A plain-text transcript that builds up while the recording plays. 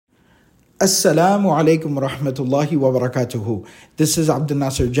Assalamu alaikum wa rahmatullahi wa barakatuhu. This is Abdul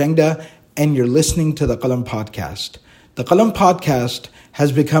Nasser Jangda, and you're listening to the Qalam Podcast. The Qalam Podcast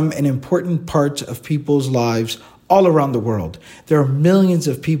has become an important part of people's lives all around the world. There are millions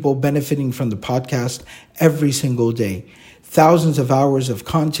of people benefiting from the podcast every single day. Thousands of hours of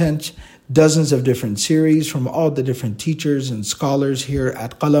content, dozens of different series from all the different teachers and scholars here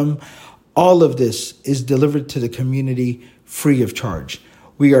at Qalam. All of this is delivered to the community free of charge.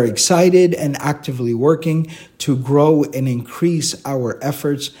 We are excited and actively working to grow and increase our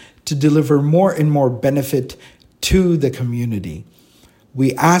efforts to deliver more and more benefit to the community.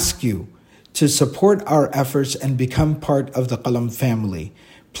 We ask you to support our efforts and become part of the Qalam family.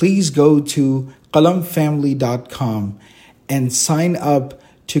 Please go to qalamfamily.com and sign up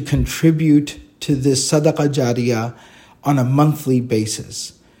to contribute to this sadaqah jariyah on a monthly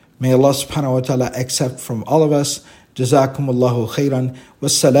basis. May Allah subhanahu wa ta'ala accept from all of us. Jazakumullahu khairan.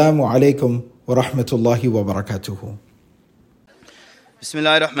 Wassalamu alaikum wa rahmatullahi wa barakatuhu.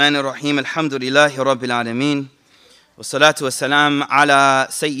 Bismillahir Rahmanir Rahim. Alhamdulillahi Rabbil Alameen. Wassalatu wassalam ala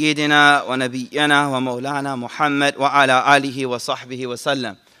Sayyidina wa Nabiyyana wa Mawlana Muhammad wa ala alihi wa sahbihi wa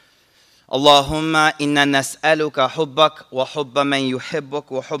sallam. Allahumma inna nas'aluka hubbak wa hubba man yuhibbuk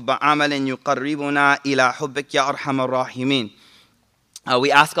wa hubba amalin yuqarribuna ila hubbik ya arhamar rahimin.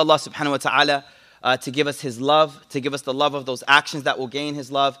 We ask Allah subhanahu wa ta'ala to give us His love, to give us the love of those actions that will gain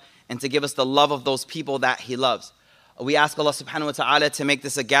His love, and to give us the love of those people that He loves. We ask Allah subhanahu wa ta'ala to make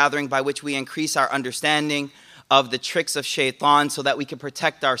this a gathering by which we increase our understanding of the tricks of shaitan so that we can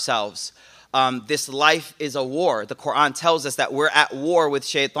protect ourselves. This life is a war. The Quran tells us that we're at war with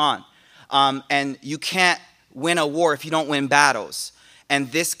shaitan. And you can't win a war if you don't win battles.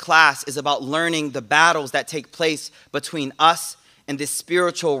 And this class is about learning the battles that take place between us in this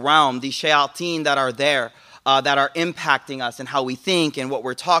spiritual realm, these shayateen that are there, that are impacting us and how we think and what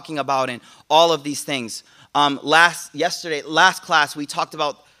we're talking about and all of these things. Last class, we talked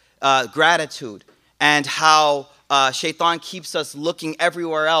about gratitude and how shaitan keeps us looking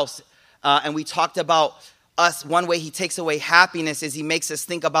everywhere else. And we talked about us, one way he takes away happiness is he makes us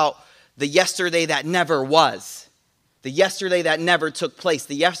think about the yesterday that never was. The yesterday that never took place.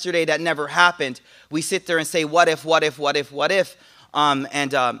 The yesterday that never happened. We sit there and say, what if?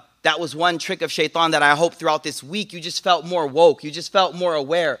 That was one trick of shaitan that I hope throughout this week you just felt more woke. You just felt more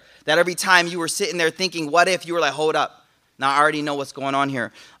aware that every time you were sitting there thinking, what if? You were like, hold up. Now I already know what's going on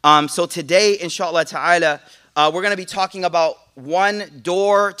here. So today, inshallah ta'ala, we're going to be talking about one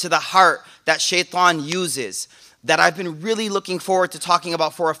door to the heart that shaitan uses that I've been really looking forward to talking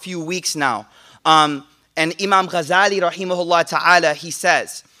about for a few weeks now. And Imam Ghazali, rahimahullah ta'ala, he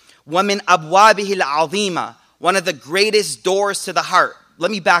says, وَمِنْ أَبْوَابِهِ الْعَظِيمَةِ, one of the greatest doors to the heart.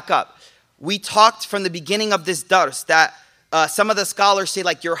 Let me back up. We talked from the beginning of this dars that some of the scholars say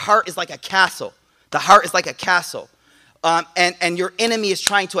like your heart is like a castle. The heart is like a castle. And your enemy is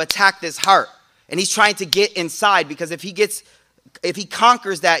trying to attack this heart. And he's trying to get inside because if he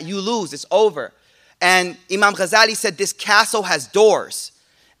conquers that, you lose. It's over. And Imam Ghazali said this castle has doors.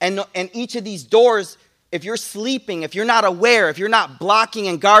 And each of these doors, if you're sleeping, if you're not aware, if you're not blocking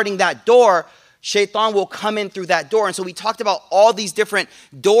and guarding that door, shaitan will come in through that door. And so we talked about all these different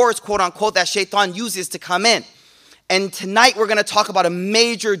doors, quote unquote, that shaitan uses to come in. And tonight we're going to talk about a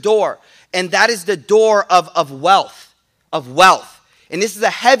major door. And that is the door of wealth. And this is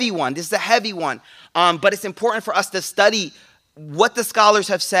a heavy one. But it's important for us to study what the scholars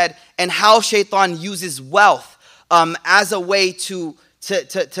have said and how shaitan uses wealth as a way to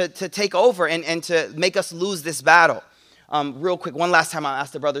take over and to make us lose this battle. Real quick, one last time I'll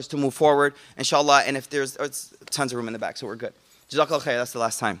ask the brothers to move forward, inshallah, and if there's tons of room in the back, so we're good. Jazakallah khair, that's the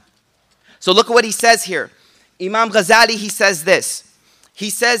last time. So look at what he says here. Imam Ghazali, he says this. He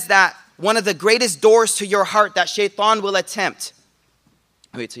says that one of the greatest doors to your heart that shaitan will attempt.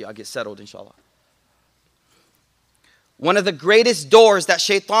 Wait till y'all get settled, inshallah. One of the greatest doors that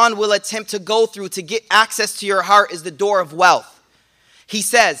shaitan will attempt to go through to get access to your heart is the door of wealth. He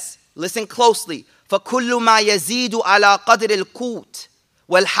says, listen closely, فَكُلُّ مَا يَزِيدُ عَلَىٰ قَدْرِ الْقُوتِ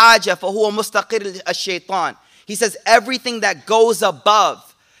وَالْحَاجَةِ فَهُوَ مُسْتَقِرُ الشَّيْطَانِ. He says everything that goes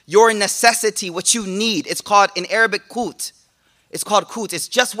above your necessity, what you need, it's called in Arabic qut. It's called qut. It's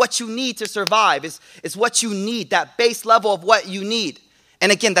just what you need to survive. It's what you need, that base level of what you need.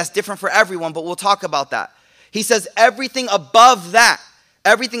 And again, that's different for everyone, but we'll talk about that. He says everything above that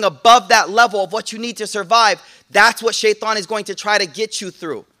level of what you need to survive, that's what shaitan is going to try to get you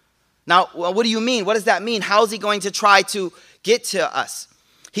through. Now, what do you mean? What does that mean? How is he going to try to get to us?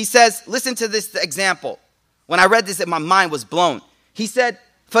 He says, listen to this example. When I read this, my mind was blown. He said,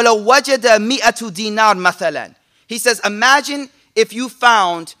 فَلَوْ وَجَدَ مِئَةُ دِينَارٍ مَثَلًا. He says, imagine if you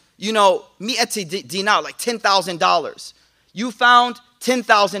found mi'ati dinar, like $10,000. You found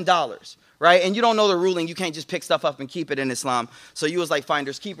 $10,000, right? And you don't know the ruling. You can't just pick stuff up and keep it in Islam. So you was like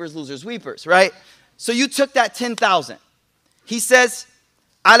finders, keepers, losers, weepers, right? So you took that 10,000. He says,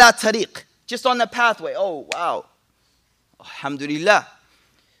 ala tariq, just on the pathway. Oh, wow. Alhamdulillah.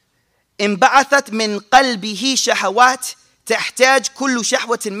 انبعثت من قلبه شهوات تحتاج كل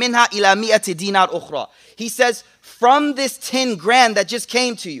شهوة منها إلى 100 دينار أخرى. He says, from this 10 grand that just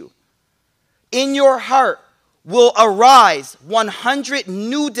came to you, in your heart will arise 100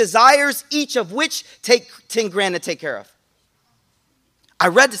 new desires, each of which take 10 grand to take care of. I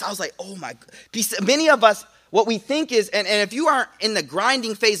read this, I was like, oh my God. Many of us, what we think is, and if you aren't in the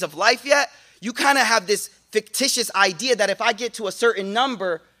grinding phase of life yet, you kind of have this fictitious idea that if I get to a certain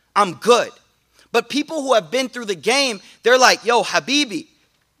number, I'm good. But people who have been through the game, they're like, yo, Habibi.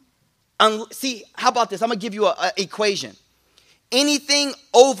 See, how about this? I'm going to give you an equation. Anything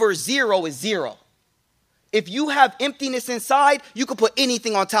over 0 is 0. If you have emptiness inside, you can put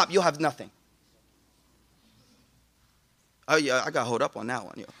anything on top. You'll have nothing. Oh, yeah, I got to hold up on that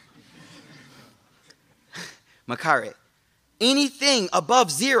one. Yo. Makare. Anything above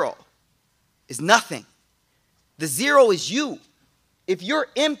 0 is nothing. The 0 is you. If you're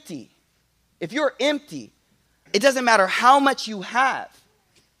empty, it doesn't matter how much you have.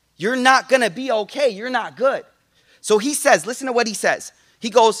 You're not going to be okay. You're not good. So he says, listen to what he says. He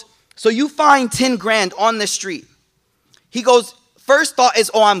goes, so you find 10 grand on the street. He goes, first thought is,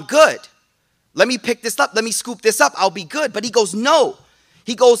 oh, I'm good. Let me pick this up. Let me scoop this up. I'll be good. But he goes, no.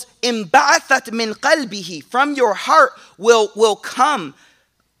 He goes, إِنْبَعَثَتْ مِنْ قَلْبِهِ. From your heart will come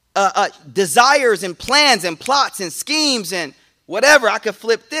desires and plans and plots and schemes and whatever. I could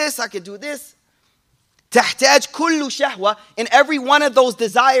flip this. I could do this. تَحْتَاج كُلُّ شَهْوَةٍ. And every one of those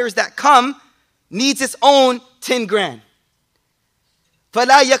desires that come needs its own 10 grand.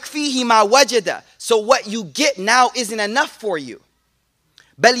 فَلَا يَكْفِيهِ مَا وَجَدَ. So what you get now isn't enough for you.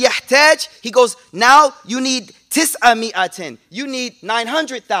 بَلْ يَحْتَاج. He goes, now you need 900. You need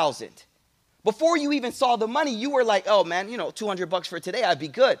 900,000. Before you even saw the money, you were like, oh man, $200 for today, I'd be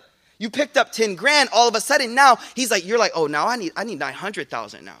good. You picked up 10 grand, all of a sudden now, you're like, oh, now I need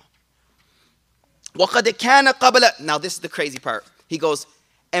 900,000 now. وَقَدْ كَانَ قَبْلَ. Now this is the crazy part. He goes,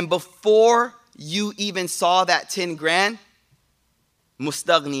 and before you even saw that 10 grand,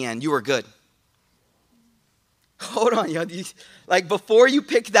 mustaghniyan, you were good. Hold on, yo. Like before you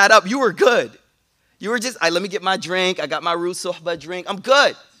picked that up, you were good. You were just, let me get my drink. I got my Root Suhbah drink. I'm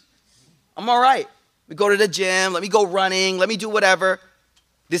good. I'm all right. We go to the gym. Let me go running. Let me do whatever.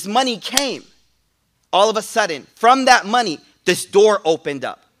 This money came. All of a sudden, from that money, this door opened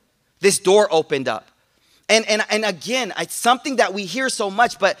up. This door opened up. And again, it's something that we hear so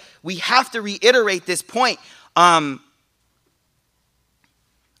much, but we have to reiterate this point. In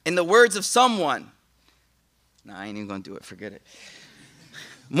the words of someone, I ain't even going to do it. Forget it.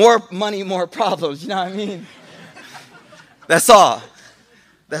 More money, more problems. You know what I mean? That's all.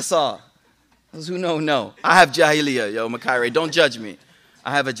 That's all. Those who know. I have jahiliyyah, yo, Makare. Don't judge me.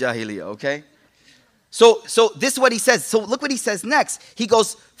 I have a jahiliyyah, okay? So this is what he says. So look what he says next. He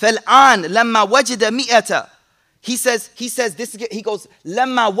goes, فَالْآنْ لَمَّا وَجَدَ مِئَةً. He says this. He goes,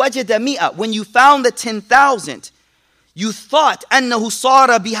 لَمَّا وَجَدَ مِئَةً. When you found the 10,000, you thought أَنَّهُ صَارَ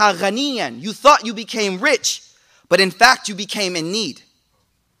بِهَا غَنِيًّا. You thought you became rich, but in fact you became in need.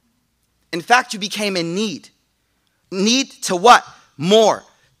 In fact, you became in need. Need to what? More.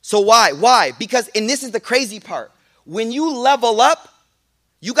 So why? Why? Because, and this is the crazy part. When you level up,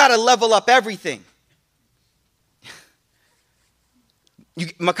 you got to level up everything.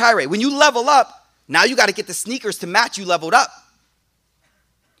 Makare, when you level up, now you got to get the sneakers to match you leveled up.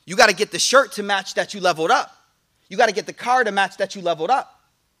 You got to get the shirt to match that you leveled up. You got to get the car to match that you leveled up.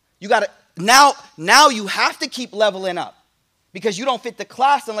 You got to, now you have to keep leveling up. Because you don't fit the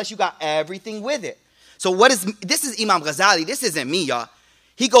class unless you got everything with it. So this is Imam Ghazali. This isn't me, y'all.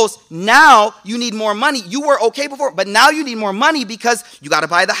 He goes, now you need more money. You were okay before, but now you need more money because you got to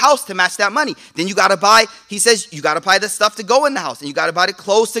buy the house to match that money. Then you got to buy, he says, you got to buy the stuff to go in the house. And you got to buy the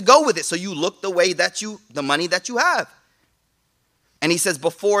clothes to go with it. So you look the way the money that you have. And he says,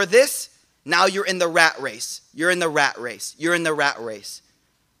 before this, now you're in the rat race. You're in the rat race. You're in the rat race.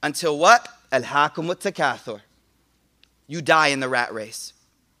 Until what? Alhaakumut takathur. You die in the rat race.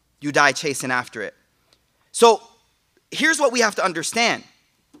 You die chasing after it. So here's what we have to understand.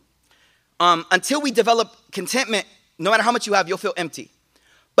 Until we develop contentment, no matter how much you have, you'll feel empty.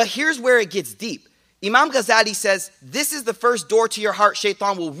 But here's where it gets deep. Imam Ghazali says, this is the first door to your heart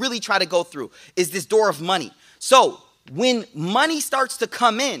Shaitan will really try to go through, is this door of money. So when money starts to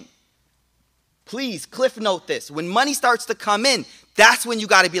come in, Please, cliff note this. When money starts to come in, that's when you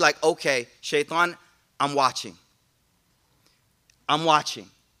got to be like, okay, Shaitan, I'm watching. I'm watching.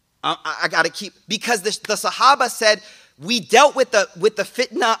 I got to keep, because the Sahaba said, we dealt with the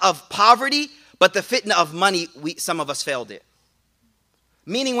fitna of poverty, but the fitna of money, some of us failed it.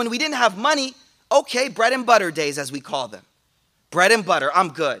 Meaning when we didn't have money, okay, bread and butter days as we call them. Bread and butter, I'm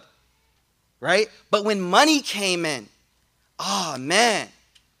good. Right? But when money came in, oh man,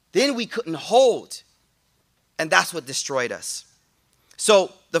 then we couldn't hold. And that's what destroyed us.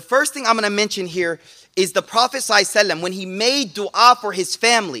 So the first thing I'm going to mention here is the Prophet ﷺ, when he made dua for his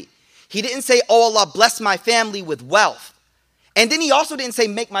family, he didn't say, oh Allah, bless my family with wealth. And then he also didn't say,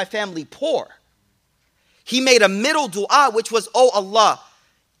 make my family poor. He made a middle dua, which was, oh Allah,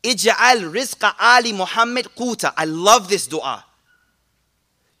 ij'al rizqa ali Muhammad quta. I love this dua.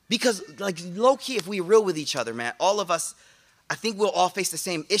 Because like low-key, if we're real with each other, man, all of us, I think we'll all face the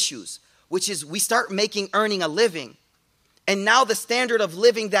same issues, which is we start earning a living. And now the standard of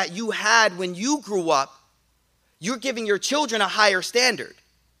living that you had when you grew up, you're giving your children a higher standard.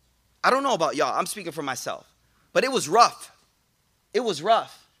 I don't know about y'all. I'm speaking for myself. But it was rough. It was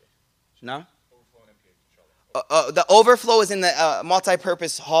rough. No? The overflow is in the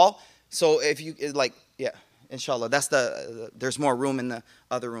multi-purpose hall. So if you, like, yeah, inshallah. That's there's more room in the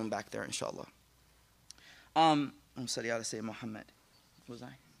other room back there, inshallah. I'm sorry, I say Muhammad. What was I?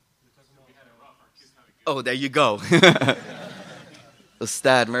 Oh, there you go.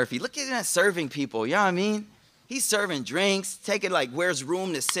 Ustad Murphy. Look at that serving people. You know what I mean? He's serving drinks, taking like where's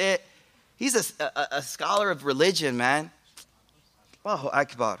room to sit. He's a scholar of religion, man. Allahu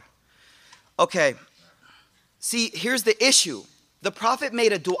Akbar. Okay. See, here's the issue. The Prophet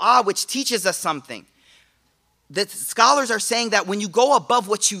made a dua which teaches us something. The scholars are saying that when you go above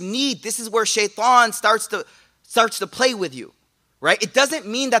what you need, this is where Shaitan starts to play with you. Right? It doesn't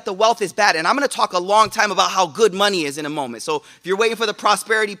mean that the wealth is bad. And I'm going to talk a long time about how good money is in a moment. So if you're waiting for the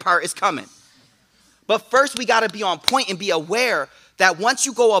prosperity part, it's coming. But first we got to be on point and be aware that once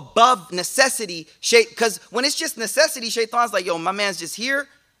you go above necessity, because when it's just necessity, Shaitan's like, yo, my man's just here.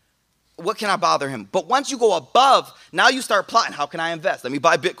 What can I bother him? But once you go above, now you start plotting. How can I invest? Let me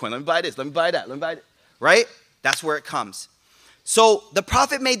buy Bitcoin. Let me buy this. Let me buy that. Let me buy that. Right? That's where it comes. So the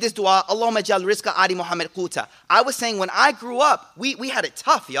Prophet made this dua, Allahumma jal rizqa ali Muhammad quta. I was saying when I grew up, we had it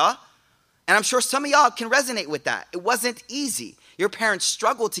tough, y'all. And I'm sure some of y'all can resonate with that. It wasn't easy. Your parents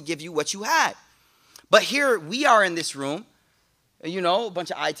struggled to give you what you had. But here we are in this room, you know, a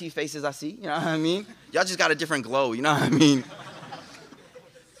bunch of IT faces I see, you know what I mean? Y'all just got a different glow, you know what I mean?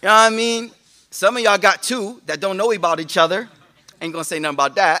 You know what I mean? Some of y'all got two that don't know about each other. Ain't gonna say nothing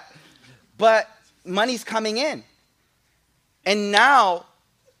about that. But money's coming in. And now,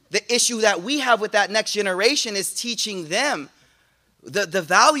 the issue that we have with that next generation is teaching them the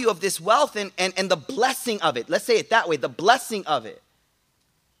value of this wealth and the blessing of it. Let's say it that way, the blessing of it.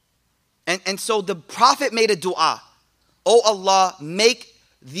 And so the Prophet made a dua. Oh Allah, make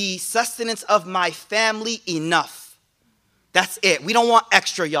the sustenance of my family enough. That's it. We don't want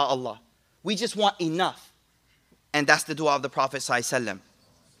extra, ya Allah. We just want enough. And that's the dua of the Prophet ﷺ.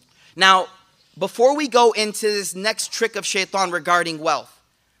 Now, before we go into this next trick of Shaitan regarding wealth,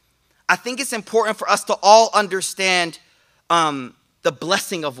 I think it's important for us to all understand the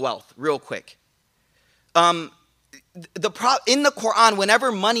blessing of wealth real quick. In the Quran,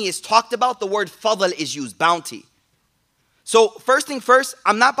 whenever money is talked about, the word fadl is used, bounty. So first thing first,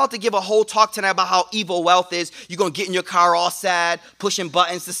 I'm not about to give a whole talk tonight about how evil wealth is. You're going to get in your car all sad, pushing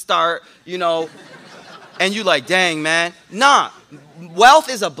buttons to start, you know, and you like, dang, man. Nah, wealth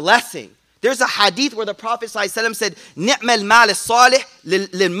is a blessing. There's a hadith where the Prophet ﷺ said, "Ni'mal mal as-salih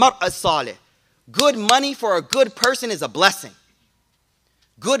lil-mar' as-salih." Good money for a good person is a blessing.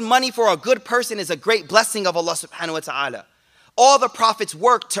 Good money for a good person is a great blessing of Allah subhanahu wa ta'ala. All the prophets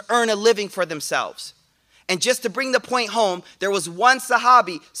worked to earn a living for themselves. And just to bring the point home, there was one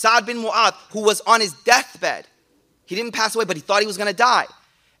Sahabi, Sa'ad bin Mu'adh, who was on his deathbed. He didn't pass away, but he thought he was going to die.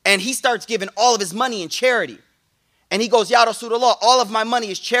 And he starts giving all of his money in charity. And he goes, Ya Rasulullah, all of my money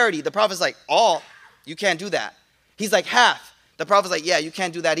is charity. The Prophet's like, all? You can't do that. He's like, half. The Prophet's like, yeah, you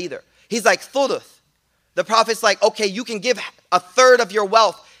can't do that either. He's like, thuluth. The Prophet's like, okay, you can give a third of your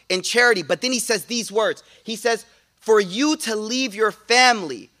wealth in charity. But then he says these words. He says, for you to leave your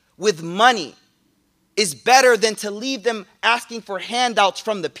family with money is better than to leave them asking for handouts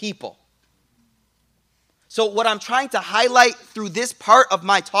from the people. So what I'm trying to highlight through this part of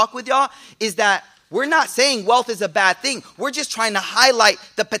my talk with y'all is that we're not saying wealth is a bad thing. We're just trying to highlight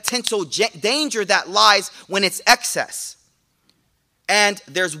the potential danger that lies when it's excess. And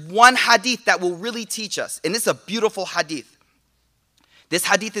there's one hadith that will really teach us. And it's a beautiful hadith. This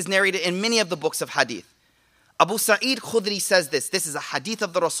hadith is narrated in many of the books of hadith. Abu Sa'id Khudri says this. This is a hadith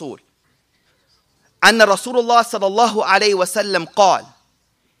of the Rasul. أن رسول الله صلى الله عليه وسلم قال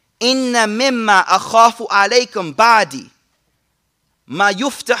إن مما أخاف عليكم بعدي ما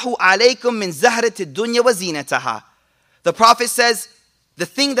يفتح عليكم من زهرة الدنيا وزينتها. The Prophet says, the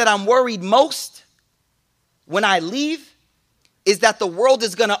thing that I'm worried most when I leave is that the world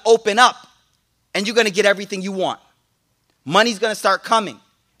is going to open up and you're going to get everything you want. Money's going to start coming.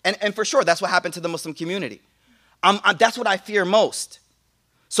 And for sure, that's what happened to the Muslim community. That's what I fear most.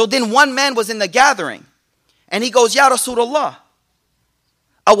 So then one man was in the gathering and he goes, Ya Rasulullah,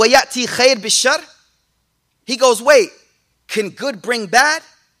 awayati khair bishar? He goes, wait, can good bring bad?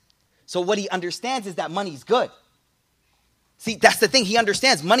 So what he understands is that money's good. See, that's the thing. He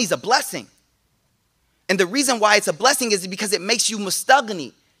understands money's a blessing. And the reason why it's a blessing is because it makes you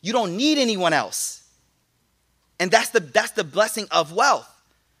mustaghni. You don't need anyone else. And that's the blessing of wealth.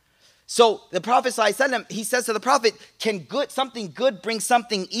 So the Prophet ﷺ, he says to the Prophet, can something good bring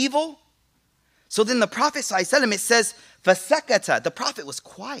something evil? So then the Prophet ﷺ, it says, فَسَكَتَ. The Prophet was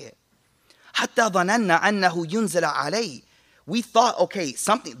quiet. حَتَّى ظَنَنَّا أَنَّهُ يُنزَلَ عَلَيْهِ. We thought, okay,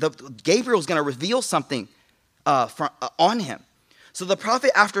 Gabriel's going to reveal something on him. So the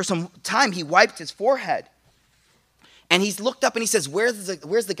Prophet, after some time, he wiped his forehead. And he's looked up and he says, where's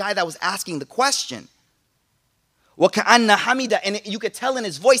the guy that was asking the question? وَكَأَنَّ حَمِدَ. And you could tell in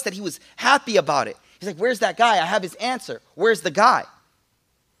his voice that he was happy about it. He's like, where's that guy? I have his answer. Where's the guy?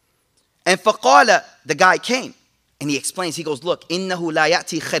 And فَقَالَ, the guy came. And he explains, he goes, look, إِنَّهُ لَا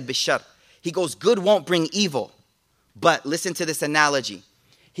يَأْتِي خَيْرٌ بِالشَّرِّ. He goes, good won't bring evil. But listen to this analogy.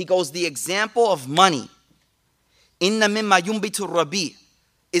 He goes, the example of money, إِنَّ مِمَّا يُنْبِتُ الرَّبِيعِ,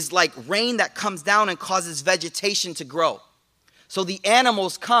 is like rain that comes down and causes vegetation to grow. So the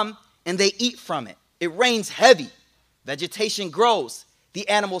animals come and they eat from it. It rains heavy. Vegetation grows. The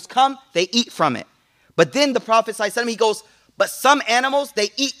animals come, they eat from it. But then the Prophet ﷺ, he goes, but some animals, they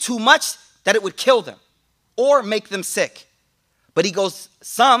eat too much that it would kill them or make them sick. But he goes,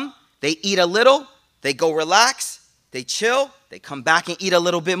 some, they eat a little, they go relax, they chill, they come back and eat a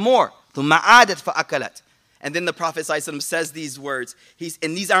little bit more. ثُمَّ عَادَتْ فَأَكَلَتْ. And then the Prophet ﷺ says these words.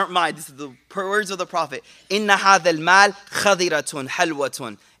 And these aren't mine. This is the words of the Prophet. إِنَّ هَذَا الْمَالِ خَضِرَةٌ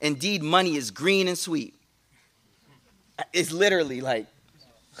حَلْوَةٌ. Indeed, money is green and sweet. It's literally like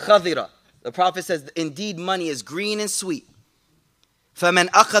khadira. The Prophet says, indeed, money is green and sweet. فَمَنْ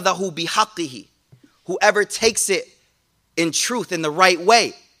أَخَذَهُ بِحَقِّهِ. Whoever takes it in truth, in the right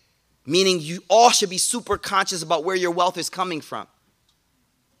way. Meaning you all should be super conscious about where your wealth is coming from.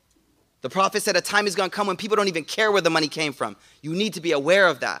 The Prophet said a time is going to come when people don't even care where the money came from. You need to be aware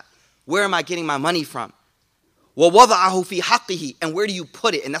of that. Where am I getting my money from? وَوَضَعَهُ فِي حَقِّهِ. And where do you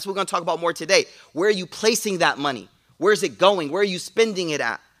put it? And that's what we're going to talk about more today. Where are you placing that money? Where is it going? Where are you spending it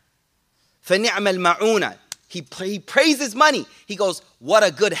at? فَنِعْمَ الْمَعُونَ. He praises money. He goes, what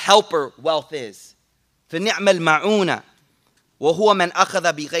a good helper wealth is. فَنِعْمَ الْمَعُونَ. وَهُوَ مَنْ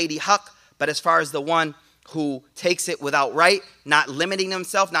أَخَذَ بِغَيْرِ حَقٍّ. But as far as the one who takes it without right, not limiting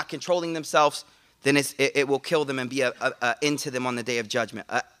themselves, not controlling themselves, then it will kill them and be an end to them on the day of judgment,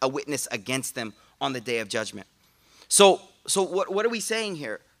 a witness against them on the day of judgment. So what are we saying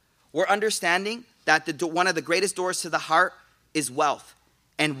here? We're understanding that one of the greatest doors to the heart is wealth,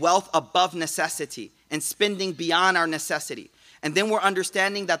 and wealth above necessity, and spending beyond our necessity. And then we're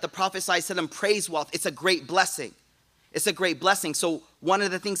understanding that the Prophet ﷺ praised wealth. It's a great blessing. It's a great blessing. So one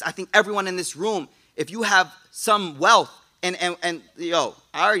of the things I think everyone in this room, if you have some wealth, and yo,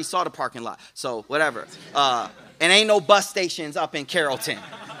 I already saw the parking lot, so whatever. And ain't no bus stations up in Carrollton.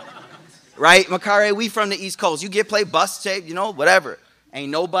 Right? Makare, we from the East Coast. You play bus shape, whatever.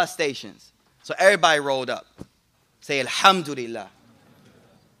 Ain't no bus stations. So everybody rolled up. Say Alhamdulillah.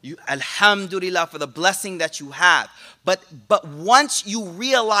 Alhamdulillah for the blessing that you have. But once you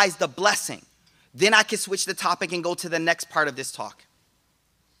realize the blessing, then I can switch the topic and go to the next part of this talk.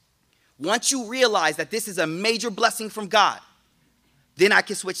 Once you realize that this is a major blessing from God, then I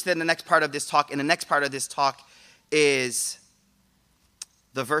can switch to the next part of this talk. And the next part of this talk is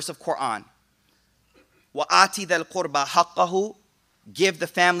the verse of Quran. وَآتِ ذَا الْقُرْبَى حَقَّهُ. Give the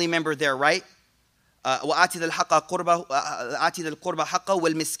family member their right. وَآتِ ذَا الْقُرْبَى حَقَّهُ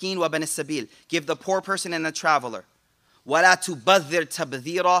وَالْمِسْكِينَ وَبَنِ السَّبِيلِ. Give the poor person and the traveler. وَلَا تُبَذِّرْ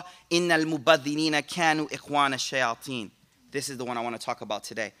تَبْذِيرًا إِنَّ الْمُبَذِّرِينَ كَانُوا إِخْوَانَ الشَّيَاطِينَ. This is the one I want to talk about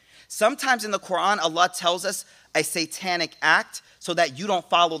today. Sometimes in the Quran, Allah tells us a satanic act so that you don't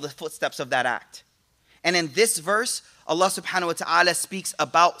follow the footsteps of that act. And in this verse, Allah subhanahu wa ta'ala speaks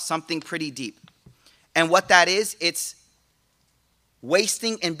about something pretty deep. And what that is, it's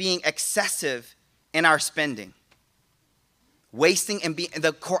wasting and being excessive in our spending. Wasting and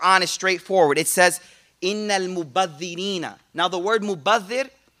the Quran is straightforward. It says, Innal mubadhirina. Now the word mubadhir,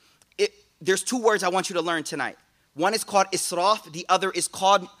 there's two words I want you to learn tonight. One is called israf, the other is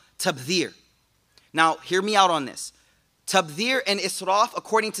called tabdhir. Now, hear me out on this. Tabdhir and israf,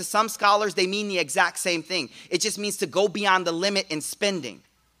 according to some scholars, they mean the exact same thing. It just means to go beyond the limit in spending.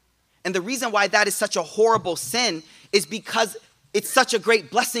 And the reason why that is such a horrible sin is because it's such a great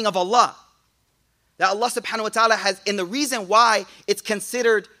blessing of Allah. That Allah subhanahu wa ta'ala has, and the reason why it's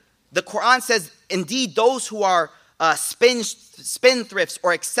considered, the Quran says, indeed, those who are spendthrifts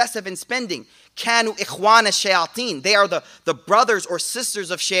or excessive in spending, kanu ikhwana shayateen. They are the brothers or sisters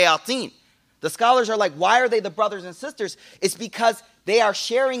of shayateen. The scholars are like, why are they the brothers and sisters? It's because they are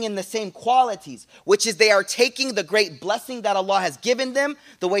sharing in the same qualities, which is they are taking the great blessing that Allah has given them,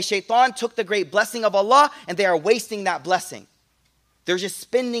 the way Shaitan took the great blessing of Allah, and they are wasting that blessing. They're just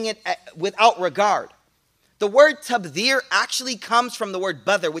spending it without regard. The word tabdhir actually comes from the word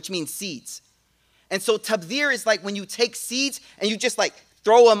badr, which means seeds. And so tabdhir is like when you take seeds and you just like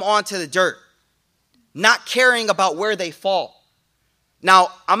throw them onto the dirt, not caring about where they fall. Now,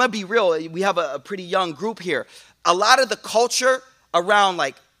 I'm going to be real. We have a pretty young group here. A lot of the culture around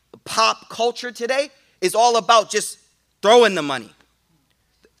like pop culture today is all about just throwing the money.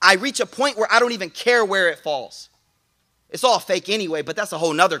 I reach a point where I don't even care where it falls. It's all fake anyway, but that's a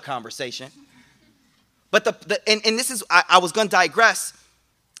whole nother conversation. But and this is, I was going to digress,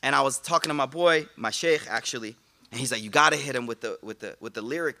 and I was talking to my boy, my sheikh actually, and he's like, you got to hit him with the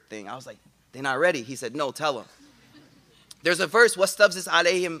lyric thing. I was like, they're not ready. He said, no, tell him. There's a verse, وَاسْتَفْزِزْ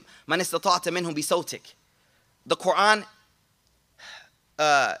عَلَيْهِمْ مَنِ اسْتَطَعْتَ مِنْهُمْ بِصَوْتِكَ. The Quran,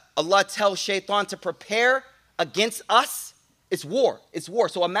 Allah tells Shaitan to prepare against us. It's war. It's war.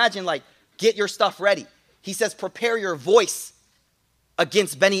 So imagine like, get your stuff ready. He says, prepare your voice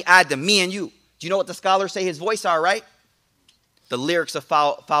against Bani Adam, me and you. Do you know what the scholars say his voice are, right? The lyrics of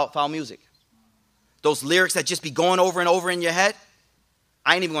foul music. Those lyrics that just be going over and over in your head.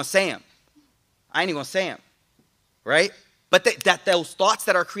 I ain't even going to say them. Right? But that those thoughts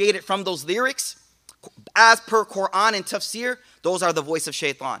that are created from those lyrics, as per Quran and tafsir, those are the voice of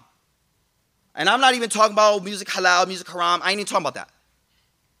Shaitan. And I'm not even talking about music halal, music haram. I ain't even talking about that.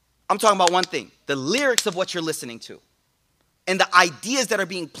 I'm talking about one thing. The lyrics of what you're listening to. And the ideas that are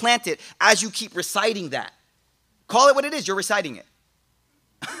being planted as you keep reciting that. Call it what it is. You're reciting it.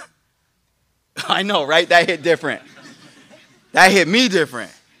 I know, right? That hit different. That hit me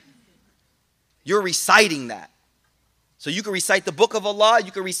different. You're reciting that. So you can recite the book of Allah.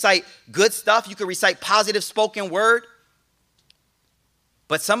 You can recite good stuff. You can recite positive spoken word.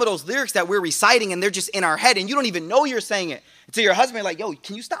 But some of those lyrics that we're reciting and they're just in our head and you don't even know you're saying it. To your husband, like, yo,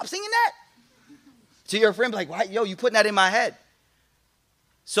 can you stop singing that? To your friend, like, why, yo, you putting that in my head?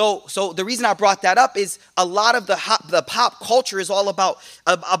 So the reason I brought that up is a lot of the pop culture is all about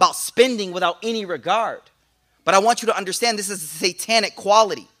spending without any regard. But I want you to understand this is a satanic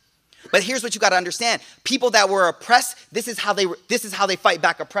quality. But here's what you got to understand. People that were oppressed, this is how they fight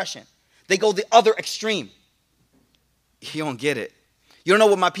back oppression. They go the other extreme. You don't get it. You don't know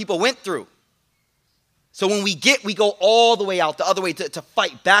what my people went through. So when we go all the way out, the other way to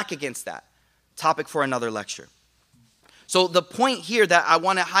fight back against that. Topic for another lecture. So the point here that I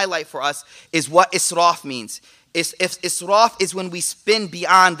want to highlight for us is what israf means. Israf is when we spend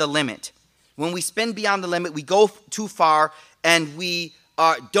beyond the limit. When we spend beyond the limit, we go too far and we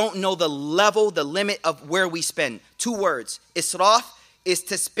don't know the level, the limit of where we spend. 2 words. Israf is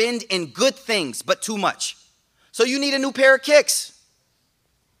to spend in good things, but too much. So you need a new pair of kicks.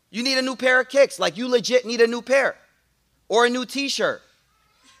 You need a new pair of kicks. Like you legit need a new pair. Or a new t-shirt.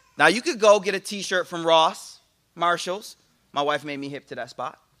 Now you could go get a t-shirt from Ross, Marshalls. My wife made me hip to that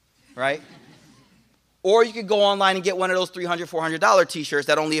spot. Right? Or you could go online and get one of those $300, $400 t-shirts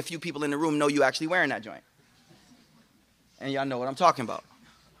that only a few people in the room know you actually wearing that joint. And y'all know what I'm talking about.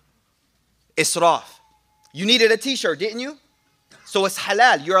 Israf. You needed a t-shirt, didn't you? So it's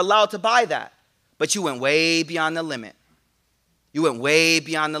halal. You're allowed to buy that. But you went way beyond the limit. You went way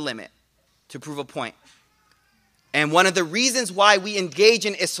beyond the limit to prove a point. And one of the reasons why we engage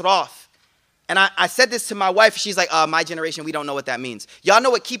in israf, and I said this to my wife, she's like, my generation, we don't know what that means. Y'all know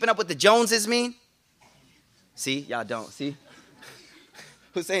what keeping up with the Joneses mean? See, y'all don't, see?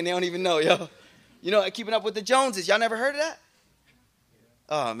 Who's saying they don't even know, yo? You know what keeping up with the Joneses, y'all never heard of that?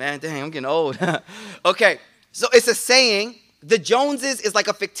 Oh man, dang, I'm getting old. Okay, so it's a saying, the Joneses is like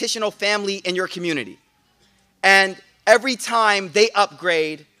a fictional family in your community. And every time they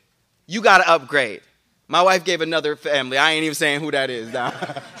upgrade, you got to upgrade. My wife gave another family. I ain't even saying who that is. Nah.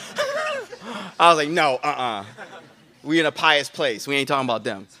 I was like, no, we in a pious place. We ain't talking about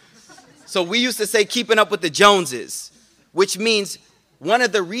them. So we used to say keeping up with the Joneses. which means one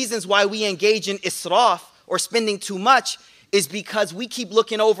of the reasons why we engage in israf or spending too much is because we keep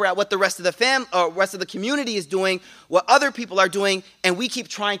looking over at what the rest of the rest of the community is doing, what other people are doing, and we keep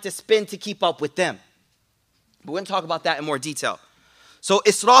trying to spend to keep up with them. But we're going to talk about that in more detail. So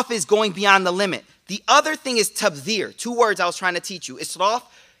israf is going beyond the limit. The other thing is tabdhir. 2 words I was trying to teach you. Israf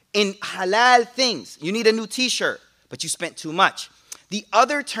in halal things. You need a new t-shirt, but you spent too much. The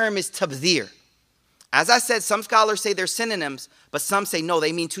other term is tabdhir. As I said, some scholars say they're synonyms, but some say no,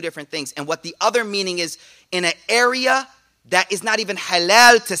 they mean 2 different things. And what the other meaning is, in an area that is not even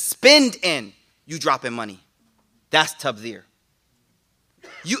halal to spend in, you dropping money. That's tabdhir.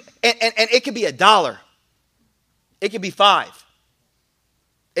 And it could be $1. It could be 5.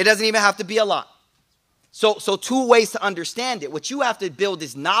 It doesn't even have to be a lot. So 2 ways to understand it. What you have to build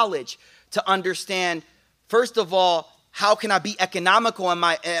is knowledge to understand, first of all, how can I be economical in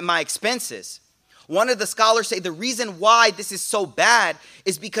my expenses? One of the scholars say the reason why this is so bad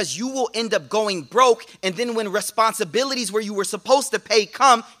is because you will end up going broke, and then when responsibilities where you were supposed to pay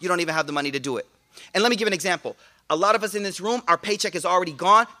come, you don't even have the money to do it. And let me give an example. A lot of us in this room, our paycheck is already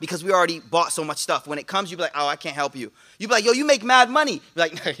gone because we already bought so much stuff. When it comes, you be like, oh, I can't help you. You be like, yo, you make mad money. Be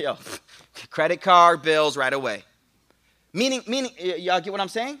like, yo, credit card bills right away. Meaning, y'all get what I'm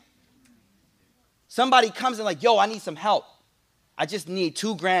saying? Somebody comes in like, yo, I need some help. I just need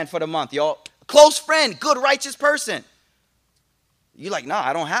 $2,000 for the month, y'all. Close friend, good, righteous person. You're like, nah,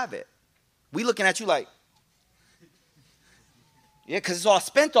 I don't have it. We looking at you like, yeah, because it's all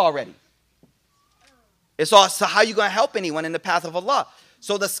spent already. It's all, so how are you going to help anyone in the path of Allah?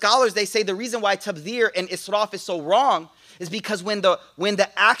 So the scholars, they say the reason why tabdhir and israf is so wrong is because when the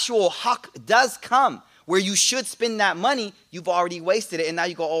actual haqq does come, where you should spend that money, you've already wasted it. And now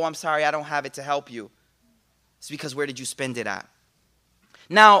you go, oh, I'm sorry, I don't have it to help you. It's because where did you spend it at?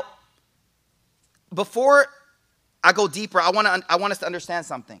 Now, before I go deeper, I want us to understand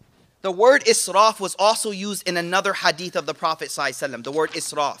something. The word israf was also used in another hadith of the Prophet ﷺ, the word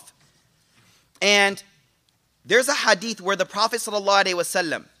israf. And there's a hadith where the Prophet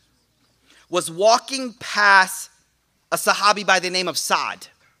ﷺ was walking past a sahabi by the name of Sa'd.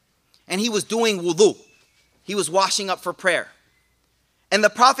 And he was doing wudu. He was washing up for prayer. And the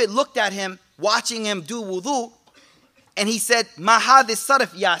Prophet looked at him, watching him do wudu, and he said, Ma hadis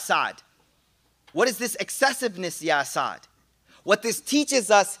sarf ya Sa'd. What is this excessiveness, ya Sa'd? What this teaches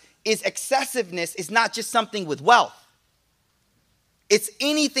us is excessiveness is not just something with wealth. It's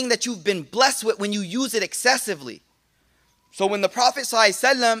anything that you've been blessed with when you use it excessively. So when the Prophet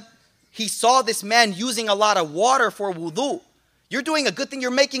ﷺ, he saw this man using a lot of water for wudu. You're doing a good thing,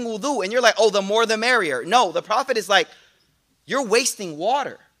 you're making wudu, and you're like, oh, the more the merrier. No, the Prophet is like, you're wasting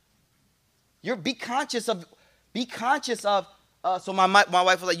water. Be conscious of. So my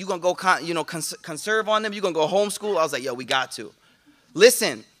wife was like, you gonna go conserve on them? You gonna go homeschool? I was like, yo, we got to.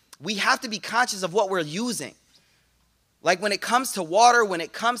 Listen, we have to be conscious of what we're using. Like when it comes to water, when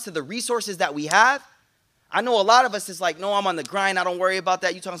it comes to the resources that we have, I know a lot of us is like, no, I'm on the grind, I don't worry about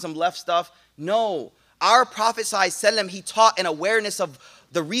that. You talking some left stuff. No, our Prophet ﷺ, he taught an awareness of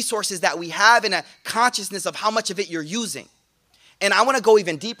the resources that we have and a consciousness of how much of it you're using. And I want to go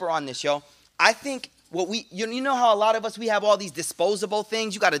even deeper on this, yo. I think you know how a lot of us, we have all these disposable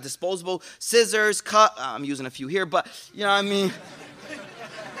things. You got a disposable scissors, cut. I'm using a few here, but you know what I mean?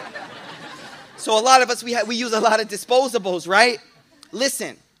 So a lot of us, we use a lot of disposables, right?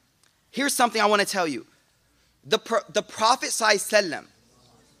 Listen, here's something I want to tell you. The Prophet ﷺ,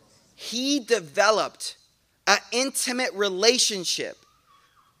 he developed an intimate relationship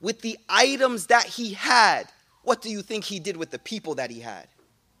with the items that he had. What do you think he did with the people that he had?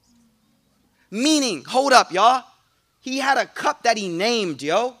 Meaning, hold up, y'all. He had a cup that he named,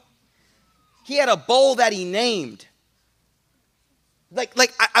 yo. He had a bowl that he named.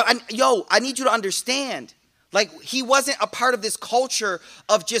 I need you to understand. Like, he wasn't a part of this culture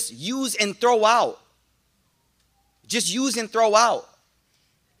of just use and throw out. Just use and throw out.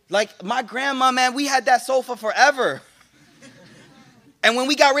 Like, my grandma, man, we had that sofa forever. And when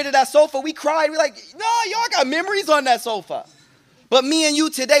we got rid of that sofa, we cried. We're like, no, y'all got memories on that sofa. But me and you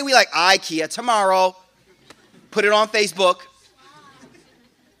today, we like, IKEA tomorrow. Put it on Facebook.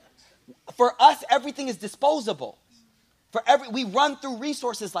 For us, everything is disposable. We run through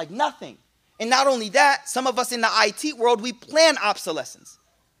resources like nothing. And not only that, some of us in the IT world, we plan obsolescence.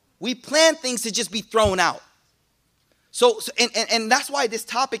 We plan things to just be thrown out. So that's why this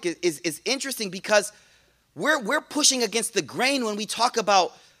topic is interesting, because we're pushing against the grain when we talk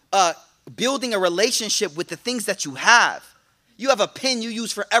about building a relationship with the things that you have. You have a pen you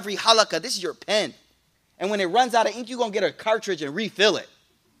use for every halaqah. This is your pen. And when it runs out of ink, you're going to get a cartridge and refill it.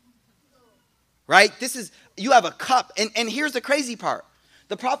 right? You have a cup. And here's the crazy part.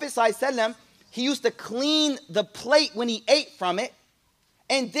 The Prophet ﷺ, he used to clean the plate when he ate from it.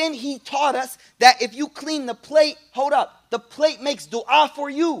 And then he taught us that if you clean the plate, hold up, the plate makes dua for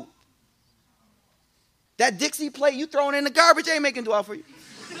you. That Dixie plate you throwing in the garbage ain't making dua for you.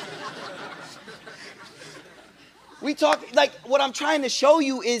 We talk, like, what I'm trying to show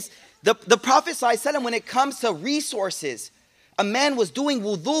you is the Prophet ﷺ, when it comes to resources, a man was doing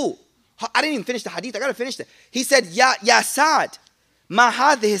wudu. I didn't even finish the hadith. I got to finish it. He said, Ya Sa'd, ma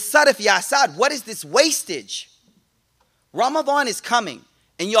hadhihi sarif ya Sa'd. What is this wastage? Ramadan is coming,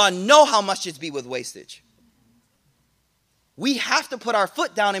 and y'all know how much it's be with wastage. We have to put our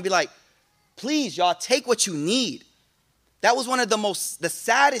foot down and be like, please, y'all, take what you need. That was one of the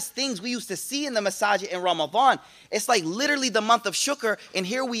saddest things we used to see in the masajid in Ramadan. It's like literally the month of shukr, and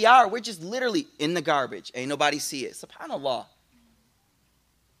here we are. We're just literally in the garbage. Ain't nobody see it. SubhanAllah.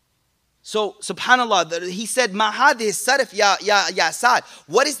 So, SubhanAllah, he said, Ma hadhihi sarif ya Sa'd.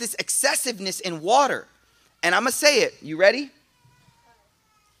 What is this excessiveness in water? And I'm going to say it. You ready?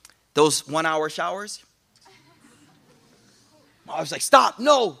 Those 1 hour showers. I was like, stop.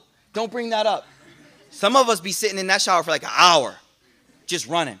 No, don't bring that up. Some of us be sitting in that shower for like an hour, just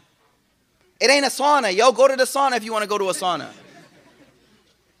running. It ain't a sauna. Yo, go to the sauna if you want to go to a sauna.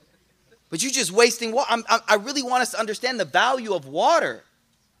 But you're just wasting water. I really want us to understand the value of water.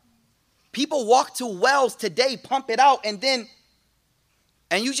 People walk to wells today, pump it out, and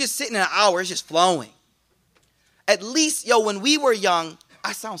you just sitting in an hour, it's just flowing. At least, when we were young,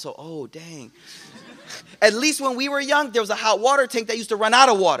 I sound so old, dang. At least when we were young, there was a hot water tank that used to run out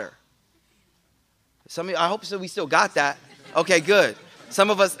of water. Some of you, I hope so we still got that. Okay, good. Some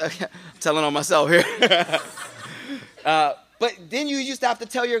of us, telling on myself here. But then you used to have to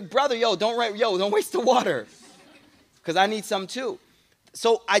tell your brother, don't waste the water. Because I need some too.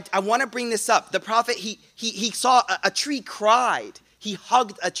 So I want to bring this up. The Prophet, he saw a tree, cried. He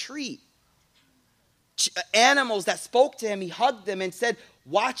hugged a tree. Animals that spoke to him, he hugged them and said,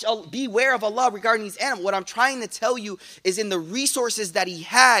 beware of Allah regarding these animals. What I'm trying to tell you is in the resources that he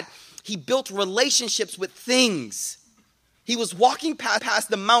had, he built relationships with things. He was walking past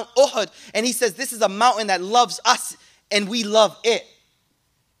the Mount Uhud, and he says, this is a mountain that loves us, and we love it.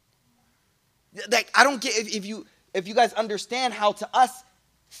 Like, I don't get if you guys understand how to us,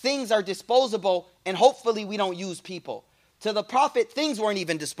 things are disposable, and hopefully we don't use people. To the Prophet, things weren't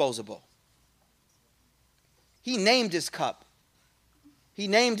even disposable. He named his cup. He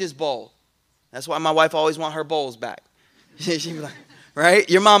named his bowl. That's why my wife always wants her bowls back. She'd be like, right?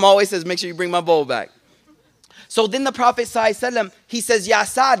 Your mom always says, make sure you bring my bowl back. So then the Prophet ﷺ, he says, Ya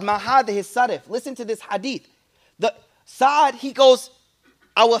Sa'd, ma hadhihi sarif. Listen to this hadith. The Sa'd, he goes,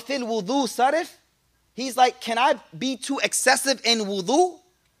 awafil wudu sarif. He's like, can I be too excessive in wudu?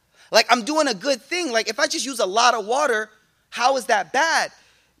 Like, I'm doing a good thing. Like, if I just use a lot of water, how is that bad?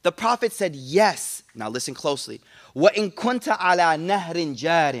 The Prophet said, yes. Now listen closely. وَإِن كُنْتَ عَلَى نَهْرٍ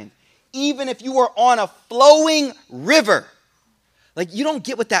جَارٍ. Even if you were on a flowing river. Like, you don't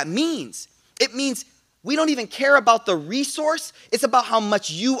get what that means. It means we don't even care about the resource. It's about how much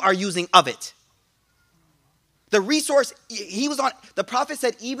you are using of it. The resource, the Prophet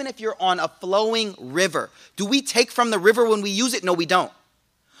said, even if you're on a flowing river, do we take from the river when we use it? No, we don't.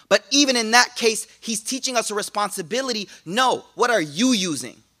 But even in that case, he's teaching us a responsibility. No, what are you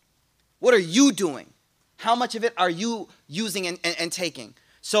using? What are you doing? How much of it are you using and taking?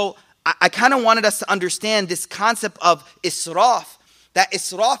 So I kind of wanted us to understand this concept of israf. That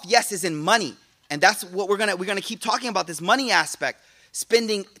israf, yes, is in money. And that's what we're gonna keep talking about, this money aspect.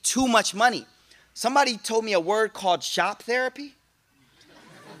 Spending too much money. Somebody told me a word called shop therapy.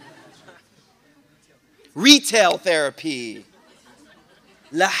 Retail therapy.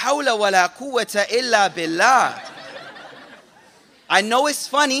 La hawla wa la quwwata illa billah. I know it's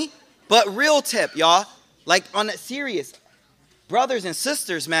funny, but real tip, y'all. Like, on a serious, brothers and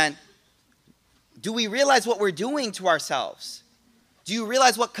sisters, man, do we realize what we're doing to ourselves? Do you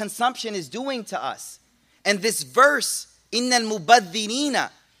realize what consumption is doing to us? And this verse, innal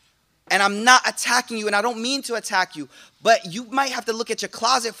mubaddirina, and I'm not attacking you, and I don't mean to attack you, but you might have to look at your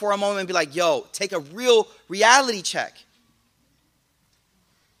closet for a moment and be like, yo, take a real reality check.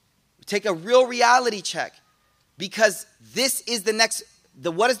 Take a real reality check. Because this is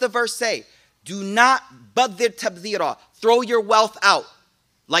what does the verse say? Do not baddir tabdira. Throw your wealth out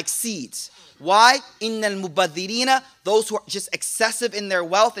like seeds. Why? Innal mubaddirina, those who are just excessive in their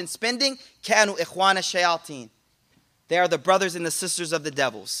wealth and spending, kanu ikhwana shayateen. They are the brothers and the sisters of the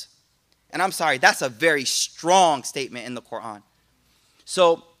devils. And I'm sorry, that's a very strong statement in the Quran.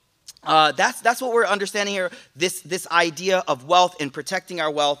 So that's what we're understanding here, this idea of wealth and protecting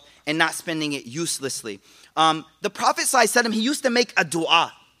our wealth and not spending it uselessly. The Prophet ﷺ, he used to make a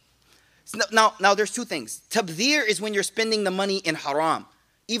dua. Now there's two things. Tabdhir is when you're spending the money in haram.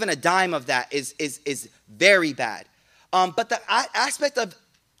 Even a dime of that is very bad. But the aspect of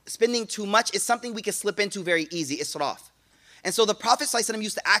spending too much is something we can slip into very easy, israf. And so the Prophet ﷺ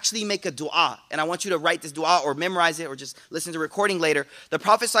used to actually make a dua. And I want you to write this dua or memorize it or just listen to the recording later. The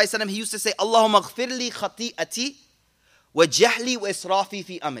Prophet ﷺ, he used to say, Allahumma ghfirli khati'ati wa jahli wa israfi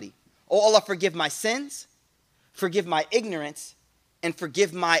fi amri. Oh Allah, forgive my sins, forgive my ignorance, and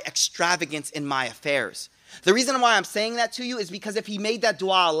forgive my extravagance in my affairs. The reason why I'm saying that to you is because if he made that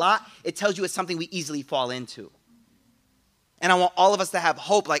dua a lot, it tells you it's something we easily fall into. And I want all of us to have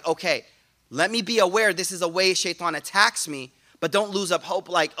hope, like, okay, let me be aware this is a way shaitan attacks me, but don't lose up hope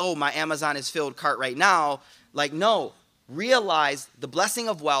like, oh, my Amazon is filled cart right now. Like, no, realize the blessing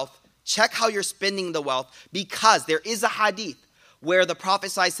of wealth, check how you're spending the wealth, because there is a hadith where the Prophet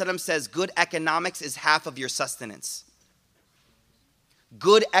ﷺ says good economics is half of your sustenance.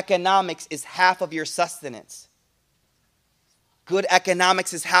 Good economics is half of your sustenance. Good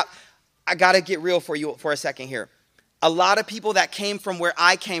economics is half. I got to get real for you for a second here. A lot of people that came from where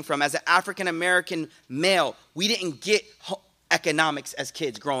I came from as an African-American male, we didn't get economics as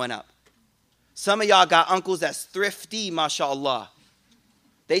kids growing up. Some of y'all got uncles that's thrifty, mashallah.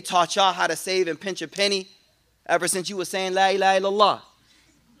 They taught y'all how to save and pinch a penny ever since you were saying la ilaha illallah.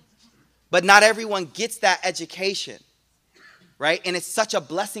 But not everyone gets that education, right? And it's such a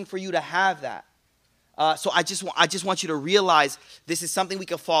blessing for you to have that. So I just want you to realize this is something we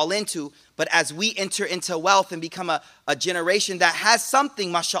can fall into. But as we enter into wealth and become a generation that has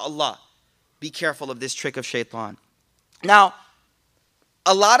something, mashallah, be careful of this trick of shaitan. Now,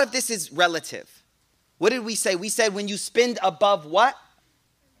 a lot of this is relative. What did we say? We said when you spend above what?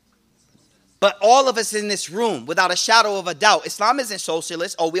 But all of us in this room, without a shadow of a doubt, Islam isn't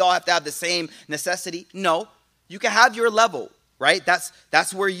socialist. Oh, we all have to have the same necessity. No, you can have your level. Right?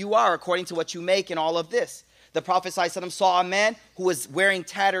 That's where you are according to what you make and all of this. The Prophet ﷺ saw a man who was wearing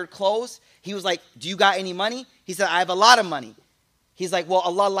tattered clothes. He was like, do you got any money? He said, I have a lot of money. He's like, well,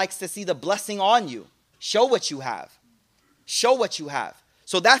 Allah likes to see the blessing on you. Show what you have. Show what you have.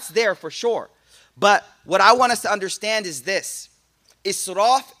 So that's there for sure. But what I want us to understand is this.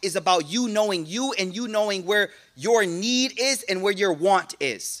 Israf is about you knowing you and you knowing where your need is and where your want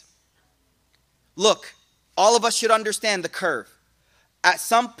is. Look. All of us should understand the curve. At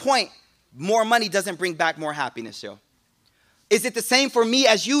some point, more money doesn't bring back more happiness, yo. Is it the same for me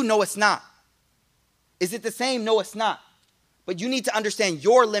as you? No, it's not. Is it the same? No, it's not. But you need to understand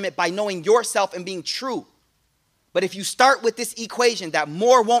your limit by knowing yourself and being true. But if you start with this equation that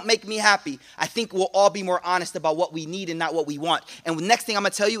more won't make me happy, I think we'll all be more honest about what we need and not what we want. And the next thing I'm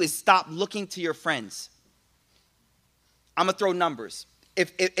going to tell you is stop looking to your friends. I'm going to throw numbers.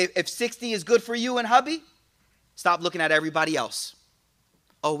 If 60 is good for you and hubby, stop looking at everybody else.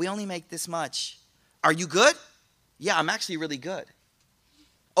 Oh, we only make this much. Are you good? Yeah, I'm actually really good.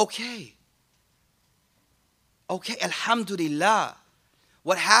 Okay, alhamdulillah.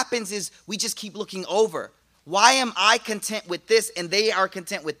 What happens is we just keep looking over. Why am I content with this and they are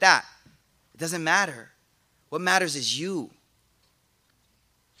content with that? It doesn't matter. What matters is you.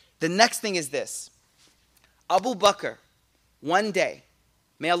 The next thing is this. Abu Bakr, one day,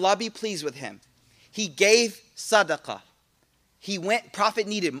 may Allah be pleased with him, he gave sadaqah.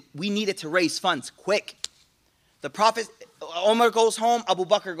 We needed to raise funds quick. The Prophet, Umar goes home, Abu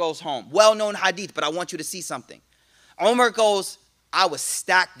Bakr goes home. Well-known hadith, but I want you to see something. Umar goes, I was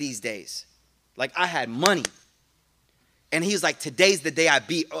stacked these days. Like I had money. And he's like, today's the day I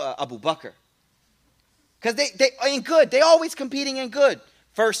beat Abu Bakr. Because they ain't good. They always competing in good.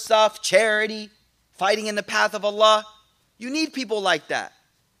 First stuff, charity, fighting in the path of Allah. You need people like that.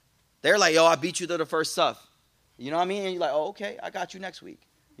 They're like, yo, I beat you to the first stuff. You know what I mean? And you're like, oh, okay, I got you next week.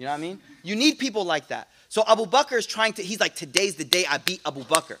 You know what I mean? You need people like that. So Abu Bakr is he's like, today's the day I beat Abu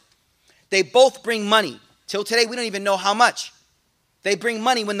Bakr. They both bring money. Till today, we don't even know how much. They bring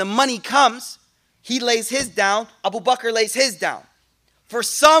money. When the money comes, he lays his down, Abu Bakr lays his down. For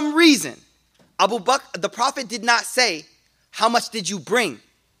some reason, the Prophet did not say, how much did you bring?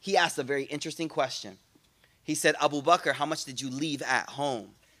 He asked a very interesting question. He said, Abu Bakr, how much did you leave at home?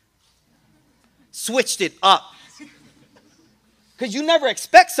 Switched it up. Because you never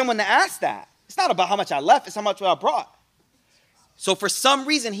expect someone to ask that. It's not about how much I left, it's how much I brought. So for some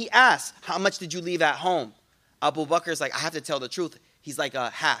reason, he asked, how much did you leave at home? Abu Bakr is like, I have to tell the truth. He's like,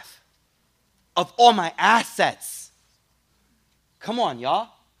 half of all my assets. Come on, y'all.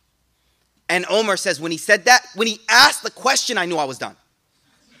 And Omar says, when he said that, when he asked the question, I knew I was done.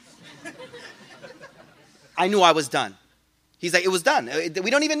 I knew I was done. He's like, it was done.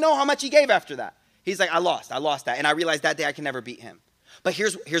 We don't even know how much he gave after that. He's like, I lost that. And I realized that day I can never beat him. But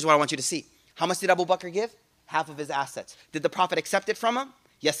here's what I want you to see. How much did Abu Bakr give? Half of his assets. Did the Prophet accept it from him?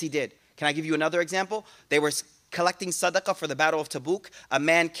 Yes, he did. Can I give you another example? They were collecting sadaqah for the Battle of Tabuk. A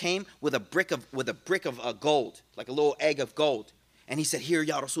man came with a brick of gold, like a little egg of gold. And he said, here,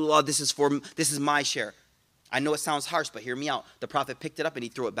 Ya Rasulullah, this is my share. I know it sounds harsh, but hear me out. The Prophet picked it up and he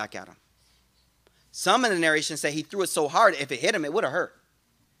threw it back at him. Some in the narration say he threw it so hard, if it hit him, it would have hurt.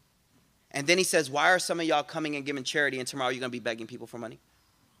 And then he says, why are some of y'all coming and giving charity and tomorrow you're going to be begging people for money?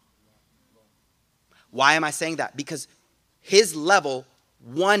 Why am I saying that? Because his level,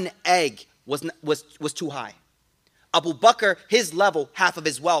 one egg was too high. Abu Bakr, his level, half of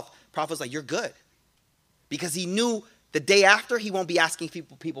his wealth, Prophet was like, you're good. Because he knew the day after he won't be asking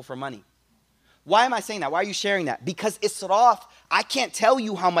people for money. Why am I saying that? Why are you sharing that? Because israf, I can't tell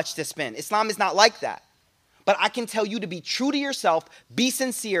you how much to spend. Islam is not like that. But I can tell you to be true to yourself, be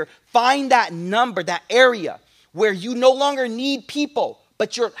sincere, find that number, that area where you no longer need people,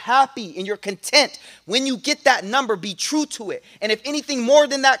 but you're happy and you're content. When you get that number, be true to it. And if anything more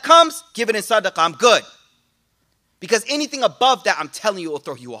than that comes, give it in sadaqah, I'm good. Because anything above that, I'm telling you, it'll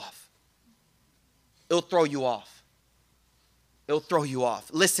throw you off. It'll throw you off. It'll throw you off.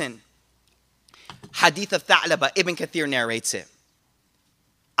 Listen, Hadith of Tha'laba, Ibn Kathir narrates it.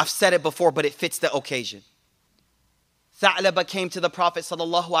 I've said it before, but it fits the occasion. Tha'laba came to the Prophet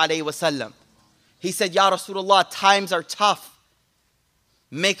sallallahu alaihi wasallam. He said, Ya Rasulullah, times are tough.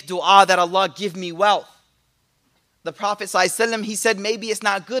 Make dua that Allah give me wealth. The Prophet sallallahu alaihi wasallam, he said, maybe it's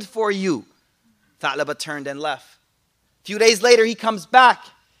not good for you. Tha'laba turned and left. A few days later, he comes back.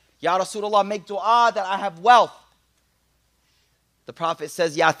 Ya Rasulullah, make dua that I have wealth. The Prophet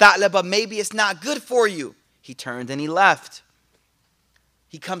says, Ya Tha'laba, maybe it's not good for you. He turned and he left.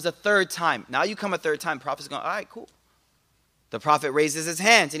 He comes a third time. Now you come a third time. Prophet's going, all right, cool. The Prophet raises his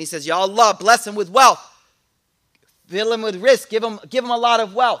hands and he says, Ya Allah, bless him with wealth. Fill him with risk. Give him a lot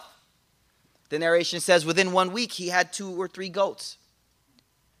of wealth. The narration says within 1 week, he had 2 or 3 goats.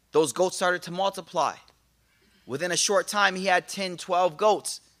 Those goats started to multiply. Within a short time, he had 10, 12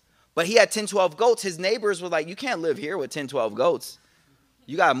 goats. But he had 10, 12 goats. His neighbors were like, you can't live here with 10, 12 goats.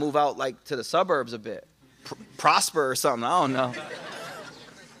 You got to move out like to the suburbs a bit. Prosper or something. I don't know.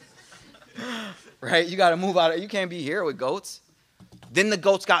 Right? You got to move out. You can't be here with goats. Then the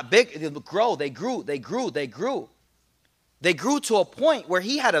goats got big. They grew. They grew to a point where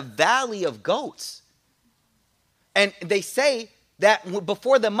he had a valley of goats. And they say that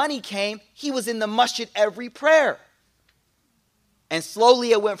before the money came, he was in the masjid every prayer. And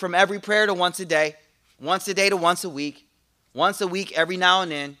slowly it went from every prayer to once a day to once a week every now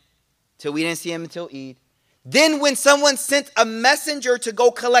and then, till we didn't see him until Eid. Then when someone sent a messenger to go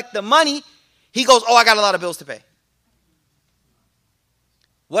collect the money, he goes, oh, I got a lot of bills to pay.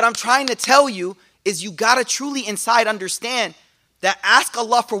 What I'm trying to tell you is you got to truly inside understand that ask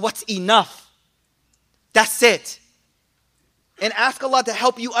Allah for what's enough. That's it. And ask Allah to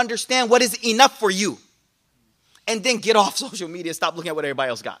help you understand what is enough for you. And then get off social media. Stop looking at what everybody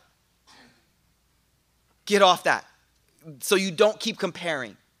else got. Get off that. So you don't keep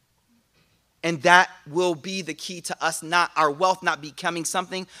comparing. And that will be the key to us our wealth not becoming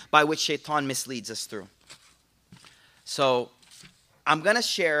something by which shaitan misleads us through. So I'm going to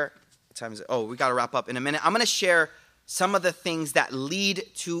share, what time is it? Oh, we got to wrap up in a minute. I'm going to share some of the things that lead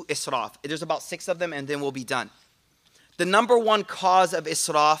to israf. There's about 6 of them and then we'll be done. The number one cause of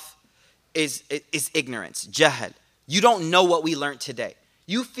israf is ignorance, jahl. You don't know what we learned today.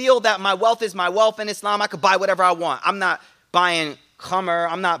 You feel that my wealth is my wealth in Islam. I could buy whatever I want. I'm not buying khamr.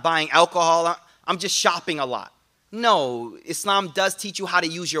 I'm not buying alcohol. I'm just shopping a lot. No, Islam does teach you how to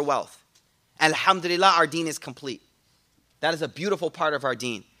use your wealth. Alhamdulillah, our deen is complete. That is a beautiful part of our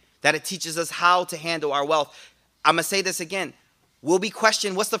deen, that it teaches us how to handle our wealth. I'm going to say this again. We'll be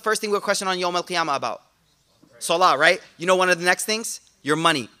questioned. What's the first thing we'll question on Yawm al-Qiyamah about? Salah, right? You know one of the next things? Your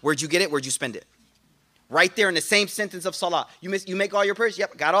money. Where'd you get it? Where'd you spend it? Right there in the same sentence of salah. You make all your prayers?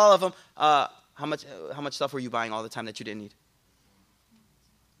 Yep, got all of them. How much stuff were you buying all the time that you didn't need?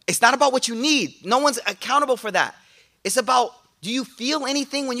 It's not about what you need. No one's accountable for that. It's about, do you feel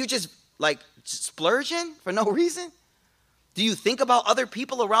anything when you're just splurging for no reason? Do you think about other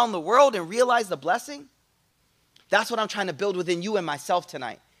people around the world and realize the blessing? That's what I'm trying to build within you and myself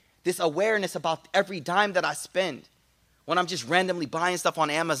tonight. This awareness about every dime that I spend. When I'm just randomly buying stuff on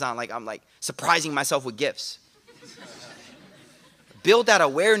Amazon, I'm surprising myself with gifts. Build that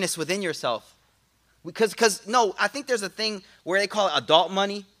awareness within yourself. Because I think there's a thing where they call it adult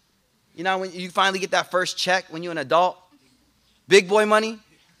money. You know, when you finally get that first check when you're an adult, big boy money.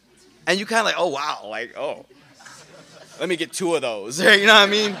 And you kind of oh, wow, let me get 2 of those. You know what I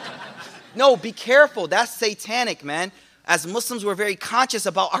mean? No, be careful. That's satanic, man. As Muslims, we're very conscious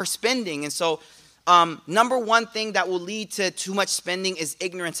about our spending. And so number one thing that will lead to too much spending is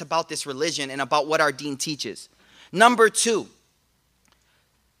ignorance about this religion and about what our deen teaches. Number 2,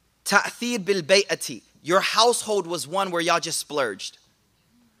 ta'thir bil bay'ati. Your household was one where y'all just splurged.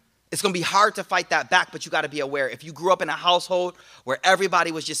 It's going to be hard to fight that back, but you got to be aware. If you grew up in a household where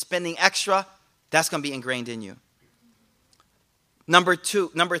everybody was just spending extra, that's going to be ingrained in you. Number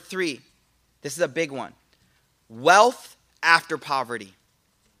 3, this is a big one. Wealth after poverty.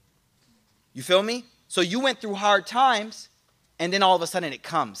 You feel me? So you went through hard times, and then all of a sudden it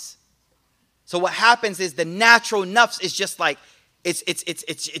comes. So what happens is the natural nafs is just like,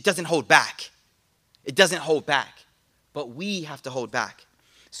 it doesn't hold back. It doesn't hold back. But we have to hold back.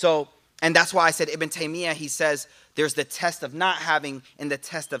 So, and that's why I said Ibn Taymiyyah, he says, there's the test of not having and the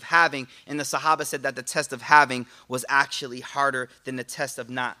test of having. And the Sahaba said that the test of having was actually harder than the test of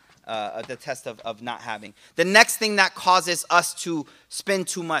not having. The next thing that causes us to spend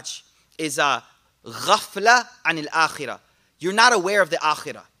too much is ghafla anil akhirah. You're not aware of the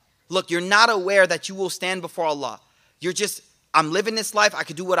akhirah. Look, you're not aware that you will stand before Allah. You're just, I'm living this life, I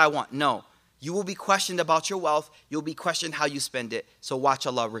can do what I want. No. You will be questioned about your wealth. You'll be questioned how you spend it. So watch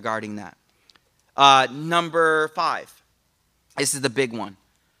Allah regarding that. Number 5. This is the big one.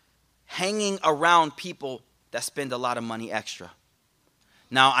 Hanging around people that spend a lot of money extra.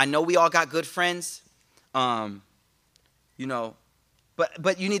 Now, I know we all got good friends. But you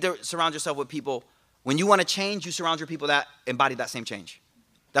need to surround yourself with people. When you want to change, you surround your people that embody that same change.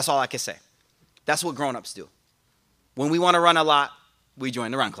 That's all I can say. That's what grown-ups do. When we want to run a lot, we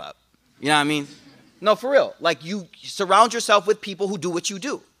join the run club. You know what I mean? No, for real. Like, you surround yourself with people who do what you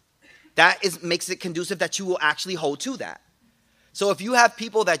do. That makes it conducive that you will actually hold to that. So if you have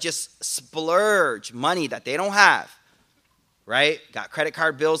people that just splurge money that they don't have, right? Got credit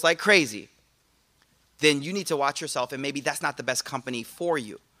card bills like crazy, then you need to watch yourself, and maybe that's not the best company for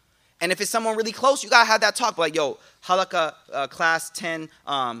you. And if it's someone really close, you got to have that talk. Like, yo, halakha class 10,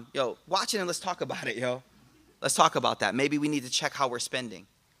 watch it and let's talk about it, yo. Let's talk about that. Maybe we need to check how we're spending.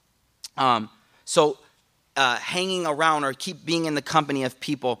 Hanging around or keep being in the company of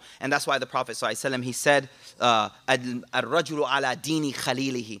people. And that's why the Prophet ﷺ, he said, Ar-rajulu ala dini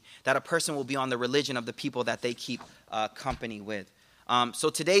khalilihi, that a person will be on the religion of the people that they keep company with. So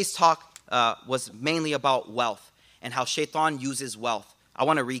today's talk was mainly about wealth and how shaitan uses wealth. I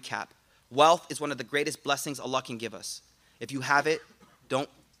want to recap. Wealth is one of the greatest blessings Allah can give us. If you have it, don't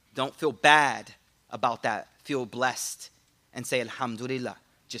feel bad about that. Feel blessed and say alhamdulillah.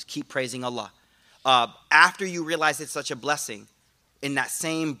 Just keep praising Allah. After you realize it's such a blessing, in that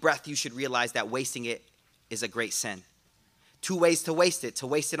same breath, you should realize that wasting it is a great sin. 2 ways to waste it. To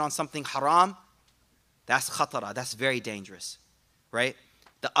waste it on something haram, that's khatara. That's very dangerous, right?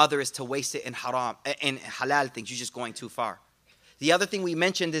 The other is to waste it in haram, in halal things. You're just going too far. The other thing we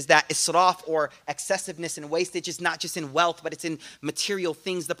mentioned is that israf, or excessiveness and wastage, is not just in wealth, but it's in material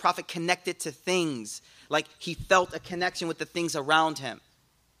things. The Prophet connected to things. Like, he felt a connection with the things around him.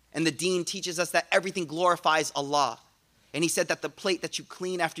 And the deen teaches us that everything glorifies Allah. And he said that the plate that you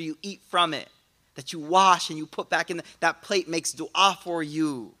clean after you eat from it, that you wash and you put back in, that plate makes dua for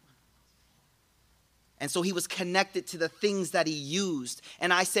you. And so he was connected to the things that he used.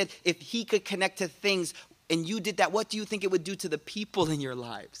 And I said, if he could connect to things and you did that, what do you think it would do to the people in your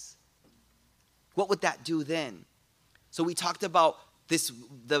lives? What would that do then? So we talked about the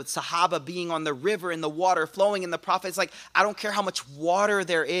Sahaba being on the river and the water flowing, and the Prophet's like, I don't care how much water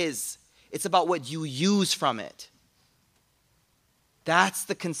there is. It's about what you use from it. That's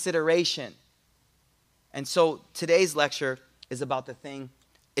the consideration. And so today's lecture is about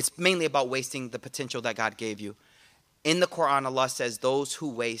it's mainly about wasting the potential that God gave you. In the Quran, Allah says, those who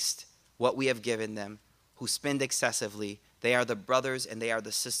waste what we have given them, who spend excessively, they are the brothers and they are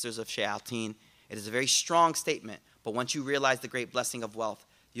the sisters of shayateen. It is a very strong statement. But once you realize the great blessing of wealth,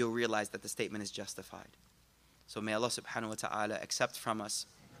 you'll realize that the statement is justified. So may Allah subhanahu wa ta'ala accept from us.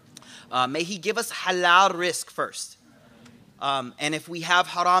 May He give us halal rizq first. And if we have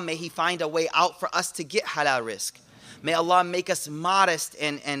haram, may He find a way out for us to get halal rizq. May Allah make us modest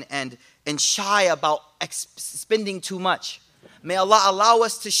and shy about spending too much. May Allah allow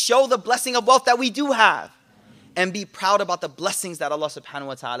us to show the blessing of wealth that we do have. And be proud about the blessings that Allah subhanahu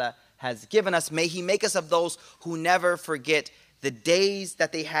wa ta'ala has given us. May He make us of those who never forget the days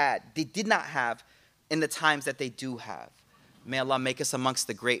that they did not have, in the times that they do have. May Allah make us amongst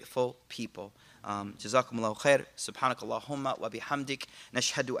the grateful people. Jazakumullahu khair. Subhanakallahumma wa bihamdik.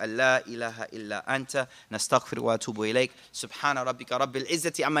 Nashhadu an la ilaha illa anta. Nastaghfiru wa atubu ilayk. Subhana rabbika rabbil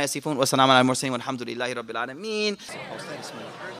izzati amma yasifun. Wa salamun ala al-mursalin. Walhamdulillahi rabbil alameen.